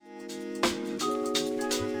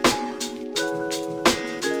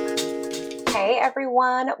Hey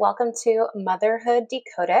everyone, welcome to Motherhood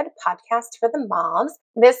Decoded, podcast for the moms.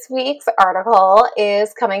 This week's article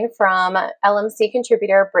is coming from LMC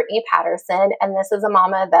contributor Brittany Patterson, and this is a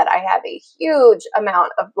mama that I have a huge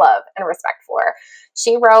amount of love and respect for.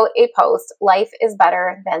 She wrote a post, "Life is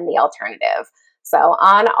better than the alternative." So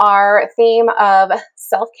on our theme of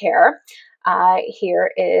self-care, here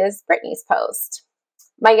is Brittany's post.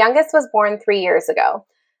 My youngest was born 3 years ago.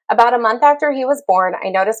 About a month after he was born, I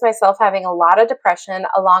noticed myself having a lot of depression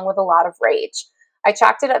along with a lot of rage. I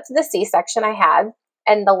chalked it up to the C-section I had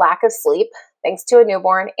and the lack of sleep, thanks to a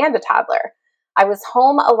newborn and a toddler. I was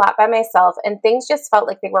home a lot by myself and things just felt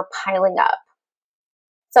like they were piling up.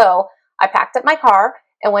 So I packed up my car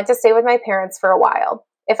and went to stay with my parents for a while.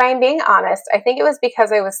 If I am being honest, I think it was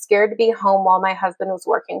because I was scared to be home while my husband was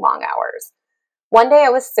working long hours. One day I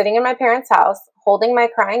was sitting in my parents' house, holding my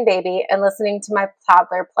crying baby and listening to my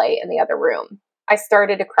toddler play in the other room. I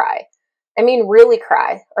started to cry. I mean, really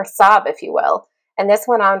cry, or sob, if you will, and this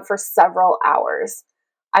went on for several hours.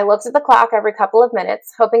 I looked at the clock every couple of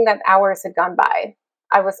minutes, hoping that hours had gone by.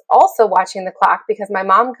 I was also watching the clock because my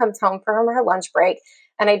mom comes home from her lunch break,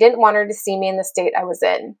 and I didn't want her to see me in the state I was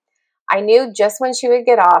in. I knew just when she would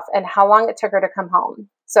get off and how long it took her to come home.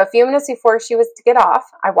 So a few minutes before she was to get off,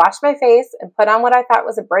 I washed my face and put on what I thought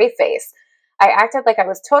was a brave face. I acted like I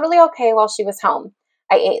was totally okay while she was home.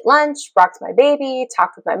 I ate lunch, rocked my baby,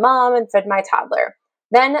 talked with my mom, and fed my toddler.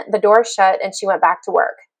 Then the door shut and she went back to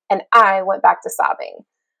work, and I went back to sobbing.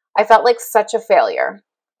 I felt like such a failure.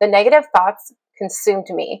 The negative thoughts consumed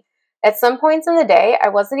me. At some points in the day, I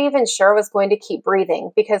wasn't even sure I was going to keep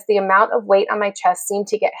breathing because the amount of weight on my chest seemed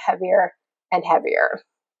to get heavier and heavier.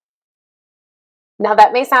 Now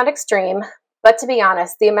that may sound extreme, but to be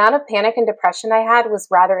honest, the amount of panic and depression I had was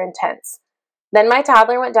rather intense. Then my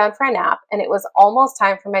toddler went down for a nap, and it was almost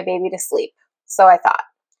time for my baby to sleep. So I thought,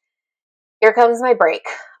 here comes my break.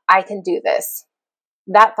 I can do this.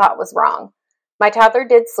 That thought was wrong. My toddler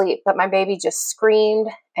did sleep, but my baby just screamed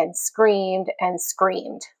and screamed and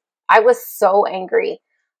screamed. I was so angry.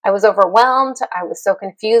 I was overwhelmed. I was so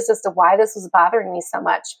confused as to why this was bothering me so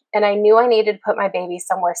much, and I knew I needed to put my baby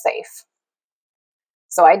somewhere safe.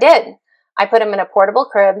 So I did. I put him in a portable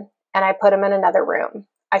crib, and I put him in another room.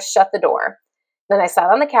 I shut the door. Then I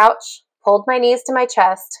sat on the couch, pulled my knees to my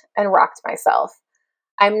chest, and rocked myself.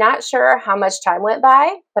 I'm not sure how much time went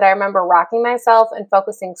by, but I remember rocking myself and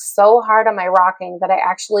focusing so hard on my rocking that I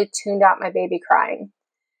actually tuned out my baby crying.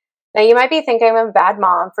 Now, you might be thinking I'm a bad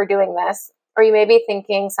mom for doing this, or you may be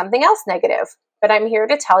thinking something else negative, but I'm here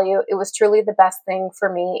to tell you it was truly the best thing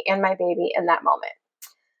for me and my baby in that moment.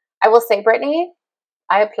 I will say, Brittany,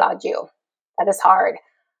 I applaud you. That is hard.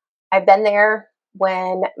 I've been there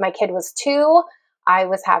when my kid was 2. I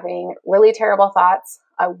was having really terrible thoughts.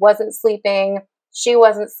 I wasn't sleeping. She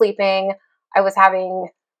wasn't sleeping. I was having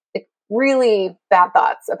really bad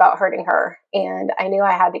thoughts about hurting her. And I knew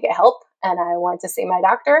I had to get help. And I went to see my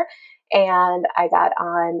doctor. And I got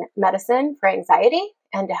on medicine for anxiety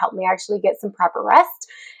and to help me actually get some proper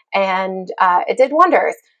rest. And it did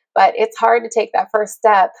wonders. But it's hard to take that first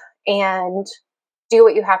step and do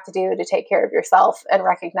what you have to do to take care of yourself and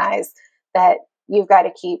recognize that you've got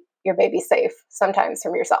to keep your baby safe sometimes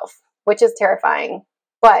from yourself, which is terrifying.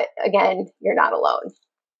 But again, you're not alone.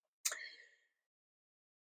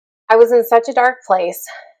 I was in such a dark place,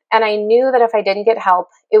 and I knew that if I didn't get help,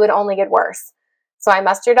 it would only get worse. So I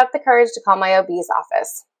mustered up the courage to call my OB's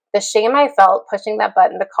office. The shame I felt pushing that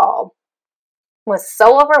button to call was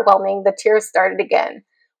so overwhelming, the tears started again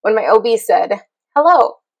when my OB said,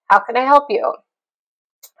 "Hello, how can I help you?"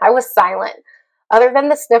 I was silent, other than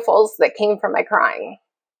the sniffles that came from my crying.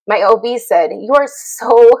 My OB said, "You are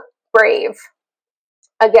so brave."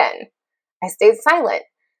 Again, I stayed silent,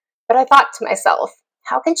 but I thought to myself,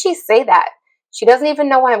 how can she say that? She doesn't even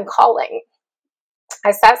know why I'm calling.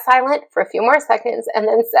 I sat silent for a few more seconds and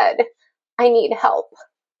then said, "I need help."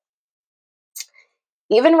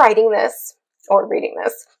 Even writing this or reading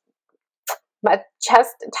this, my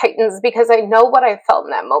chest tightens because I know what I felt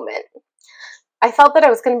in that moment. I felt that I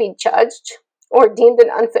was going to be judged or deemed an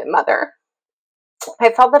unfit mother.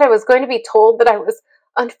 I felt that I was going to be told that I was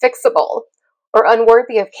unfixable or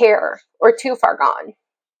unworthy of care or too far gone.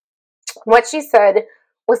 What she said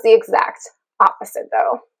was the exact opposite,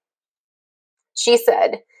 though. She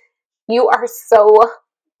said, "You are so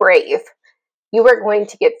brave. You are going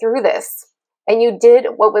to get through this, and you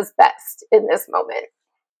did what was best in this moment."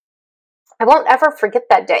 I won't ever forget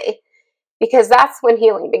that day because that's when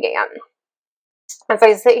healing began. As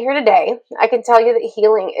I sit here today, I can tell you that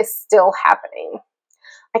healing is still happening.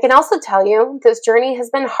 I can also tell you this journey has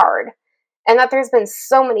been hard and that there's been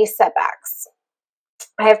so many setbacks.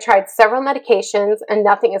 I have tried several medications and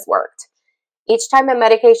nothing has worked. Each time a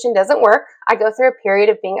medication doesn't work, I go through a period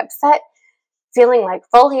of being upset, feeling like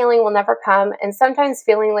full healing will never come, and sometimes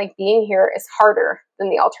feeling like being here is harder than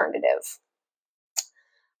the alternative.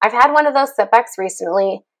 I've had one of those setbacks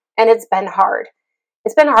recently, and it's been hard.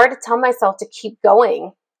 It's been hard to tell myself to keep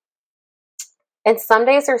going. And some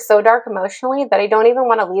days are so dark emotionally that I don't even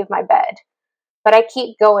want to leave my bed. But I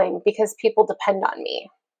keep going because people depend on me.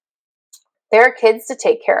 There are kids to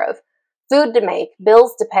take care of, food to make,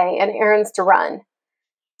 bills to pay, and errands to run.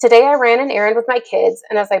 Today I ran an errand with my kids,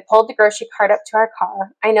 and as I pulled the grocery cart up to our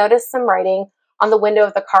car, I noticed some writing on the window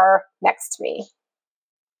of the car next to me.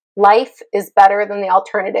 Life is better than the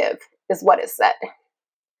alternative, is what it said.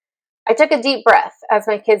 I took a deep breath as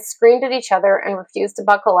my kids screamed at each other and refused to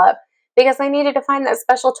buckle up because I needed to find that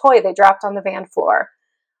special toy they dropped on the van floor.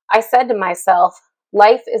 I said to myself,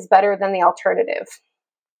 life is better than the alternative.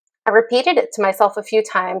 I repeated it to myself a few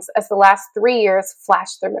times as the last 3 years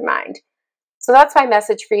flashed through my mind. So that's my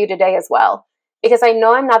message for you today as well, because I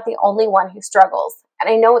know I'm not the only one who struggles, and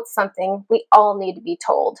I know it's something we all need to be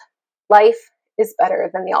told. Life is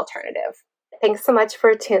better than the alternative. Thanks so much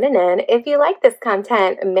for tuning in. If you like this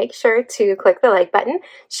content, make sure to click the like button,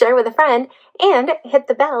 share with a friend, and hit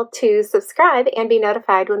the bell to subscribe and be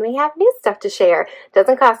notified when we have new stuff to share.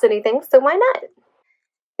 Doesn't cost anything, so why not?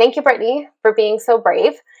 Thank you, Brittany, for being so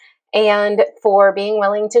brave and for being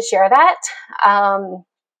willing to share that.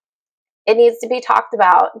 It needs to be talked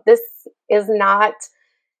about. This is not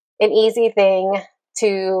an easy thing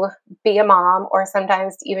to be a mom or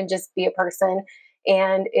sometimes to even just be a person.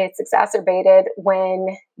 And it's exacerbated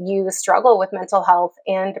when you struggle with mental health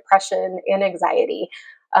and depression and anxiety.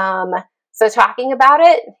 So talking about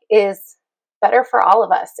it is better for all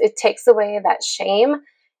of us. It takes away that shame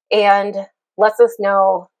and lets us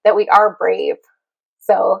know that we are brave.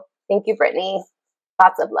 So thank you, Brittany.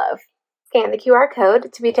 Lots of love. Scan the QR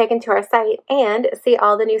code to be taken to our site and see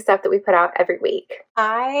all the new stuff that we put out every week.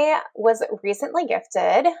 I was recently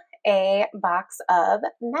gifted a box of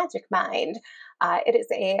Magic Mind. It is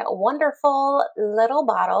a wonderful little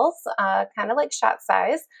bottles, kind of like shot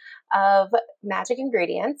size, of magic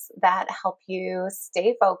ingredients that help you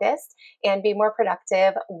stay focused and be more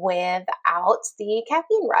productive without the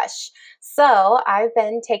caffeine rush. So I've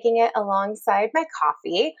been taking it alongside my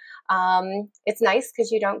coffee. It's nice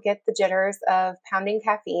because you don't get the jitters of pounding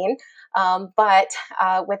caffeine, but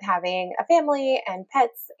with having a family and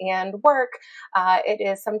pets and work, it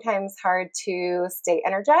is sometimes hard to stay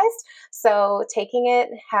energized. So taking it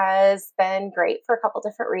has been great for a couple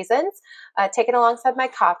different reasons. Taken alongside my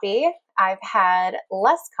coffee, I've had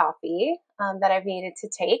less coffee that I've needed to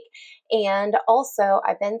take, and also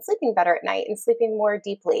I've been sleeping better at night and sleeping more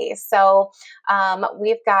deeply. So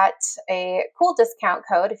we've got a cool discount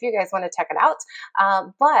code if you guys want to check it out.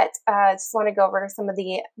 But I just want to go over some of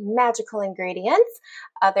the magical ingredients.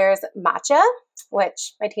 There's matcha,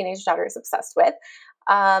 which my teenage daughter is obsessed with.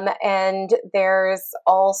 And there's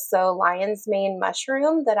also lion's mane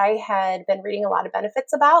mushroom that I had been reading a lot of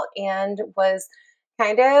benefits about and was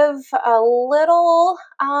kind of a little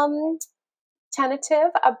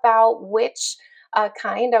tentative about which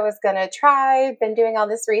kind I was going to try. Been doing all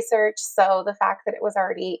this research, so the fact that it was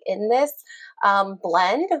already in this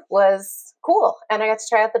blend was cool, and I got to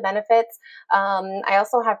try out the benefits. I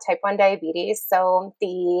also have type 1 diabetes, so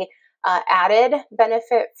the added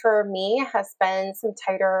benefit for me has been some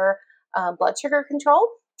tighter blood sugar control.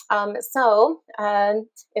 So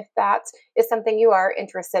if that is something you are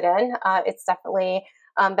interested in, it's definitely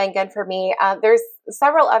been good for me. There's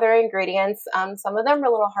several other ingredients. Some of them are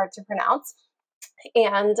a little hard to pronounce.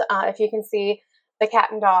 And if you can see the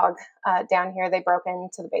cat and dog down here, they broke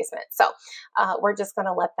into the basement. So we're just going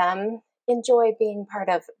to let them enjoy being part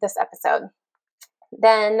of this episode.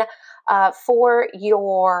 Then for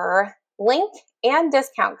your link and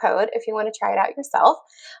discount code, if you want to try it out yourself,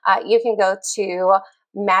 you can go to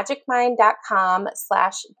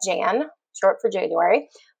magicmind.com/Jan, short for January,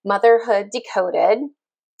 Motherhood Decoded.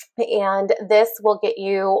 And this will get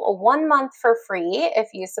you 1 month for free if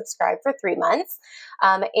you subscribe for 3 months.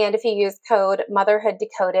 And if you use code Motherhood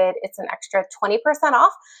Decoded, it's an extra 20%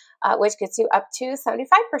 off, which gets you up to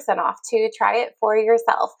 75% off to try it for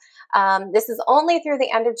yourself. This is only through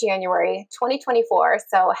the end of January 2024.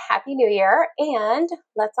 So Happy New Year, and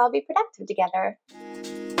let's all be productive together.